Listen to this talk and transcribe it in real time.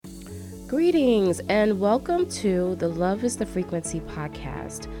Greetings and welcome to the Love is the Frequency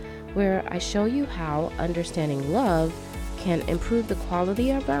podcast, where I show you how understanding love can improve the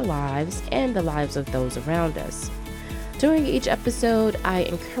quality of our lives and the lives of those around us. During each episode, I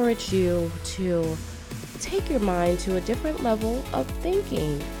encourage you to take your mind to a different level of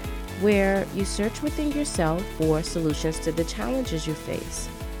thinking, where you search within yourself for solutions to the challenges you face.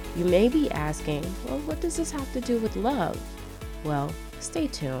 You may be asking, well, what does this have to do with love? Well, stay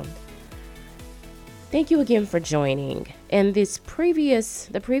tuned. Thank you again for joining. In the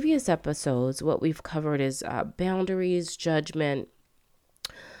previous episodes, what we've covered is boundaries, judgment.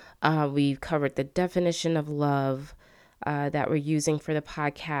 We've covered the definition of love that we're using for the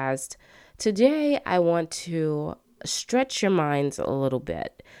podcast. Today, I want to stretch your minds a little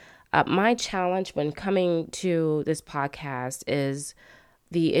bit. My challenge when coming to this podcast is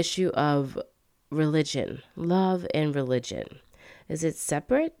the issue of religion, love and religion. Is it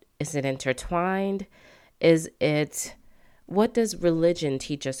separate? Is it intertwined? What does religion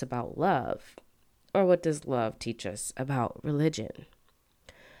teach us about love? Or what does love teach us about religion?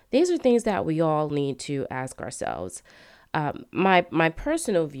 These are things that we all need to ask ourselves. My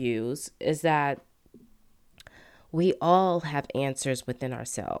personal views is that we all have answers within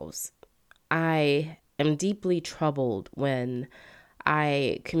ourselves. I am deeply troubled when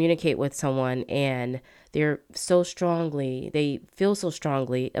I communicate with someone and they feel so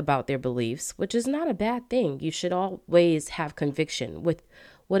strongly about their beliefs, which is not a bad thing. You should always have conviction with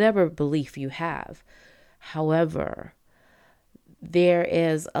whatever belief you have. However, there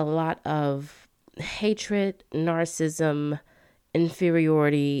is a lot of hatred, narcissism,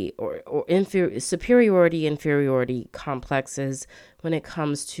 inferiority superiority complexes when it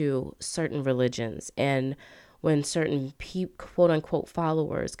comes to certain religions, and when certain quote unquote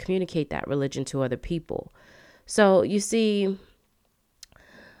followers communicate that religion to other people. So you see,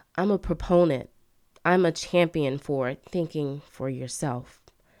 I'm a proponent. I'm a champion for thinking for yourself.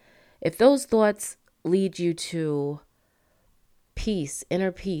 If those thoughts lead you to peace,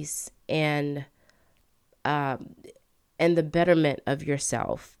 inner peace, and the betterment of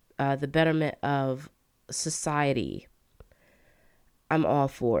yourself, the betterment of society, I'm all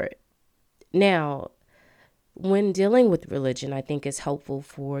for it. Now, when dealing with religion, I think it's helpful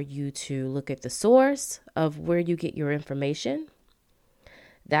for you to look at the source of where you get your information.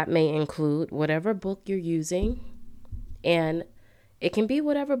 That may include whatever book you're using, and it can be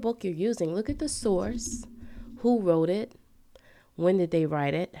whatever book you're using. Look at the source, who wrote it, when did they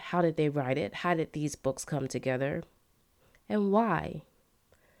write it, how did they write it, how did these books come together, and why.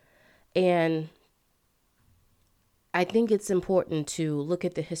 And I think it's important to look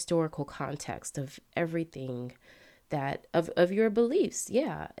at the historical context of everything of your beliefs.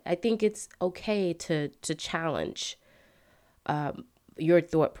 Yeah, I think it's okay to challenge your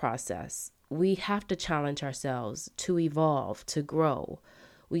thought process. We have to challenge ourselves to evolve, to grow.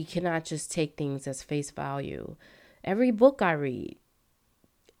 We cannot just take things as face value. Every book you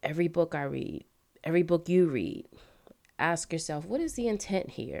read, ask yourself, what is the intent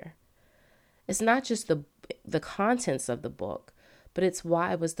here? It's not just the contents of the book, but it's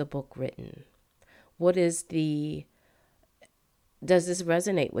why was the book written? Does this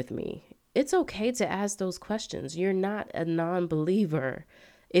resonate with me? It's okay to ask those questions. You're not a non-believer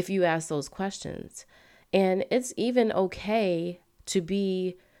if you ask those questions. And it's even okay to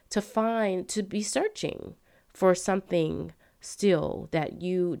be searching for something still that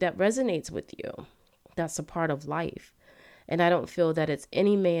resonates with you. That's a part of life. And I don't feel that it's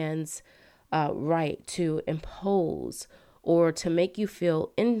any man's right to impose or to make you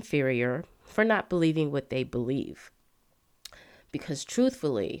feel inferior for not believing what they believe. Because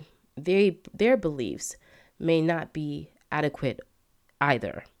truthfully, their beliefs may not be adequate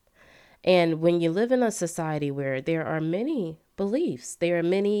either. And when you live in a society where there are many beliefs, there are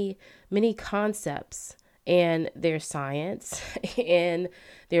many concepts, and there's science, and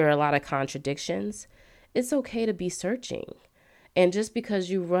there are a lot of contradictions, it's okay to be searching. And just because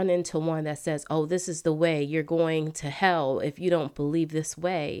you run into one that says, oh, this is the way, you're going to hell if you don't believe this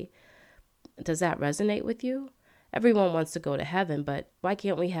way, does that resonate with you? Everyone wants to go to heaven, but why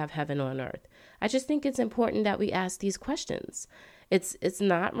can't we have heaven on earth? I just think it's important that we ask these questions. It's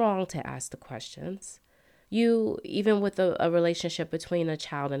not wrong to ask the questions. Even with a relationship between a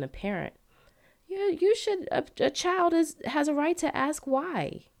child and a parent, you should. A child has a right to ask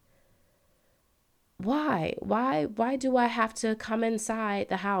why. Why do I have to come inside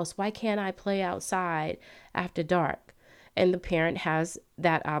the house? Why can't I play outside after dark? And the parent has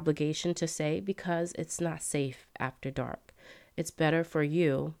that obligation to say, because it's not safe after dark. It's better for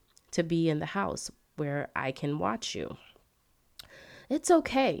you to be in the house where I can watch you. It's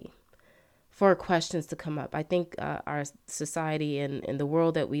okay. for questions to come up. I think our society and the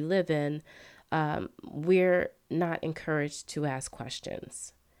world that we live in, we're not encouraged to ask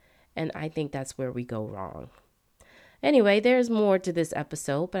questions. And I think that's where we go wrong. Anyway, there's more to this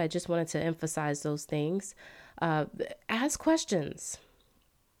episode, but I just wanted to emphasize those things. Ask questions.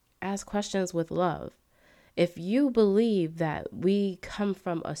 Ask questions with love. If you believe that we come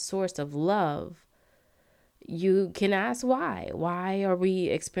from a source of love, you can ask why. Why are we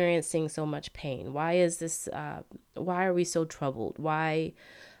experiencing so much pain? Why is this? Why are we so troubled? Why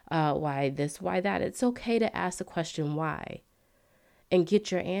this? Why that? It's okay to ask the question why, and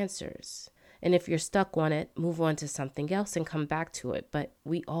get your answers. And if you're stuck on it, move on to something else and come back to it. But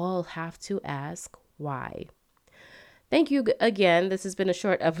we all have to ask why. Thank you again. This has been a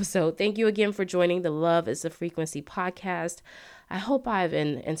short episode. Thank you again for joining the Love is the Frequency podcast. I hope I've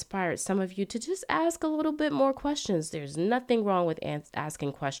inspired some of you to just ask a little bit more questions. There's nothing wrong with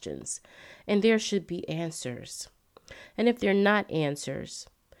asking questions, and there should be answers. And if they're not answers,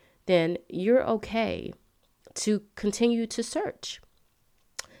 then you're okay to continue to search.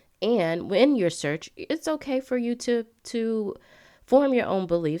 And when you search, it's okay for you to form your own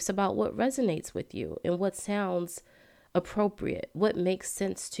beliefs about what resonates with you and what sounds appropriate, what makes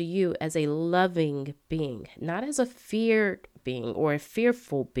sense to you as a loving being, not as a feared being or a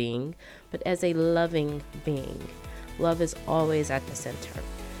fearful being, but as a loving being. Love is always at the center.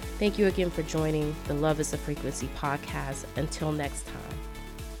 Thank you again for joining the Love is the Frequency podcast. Until next time.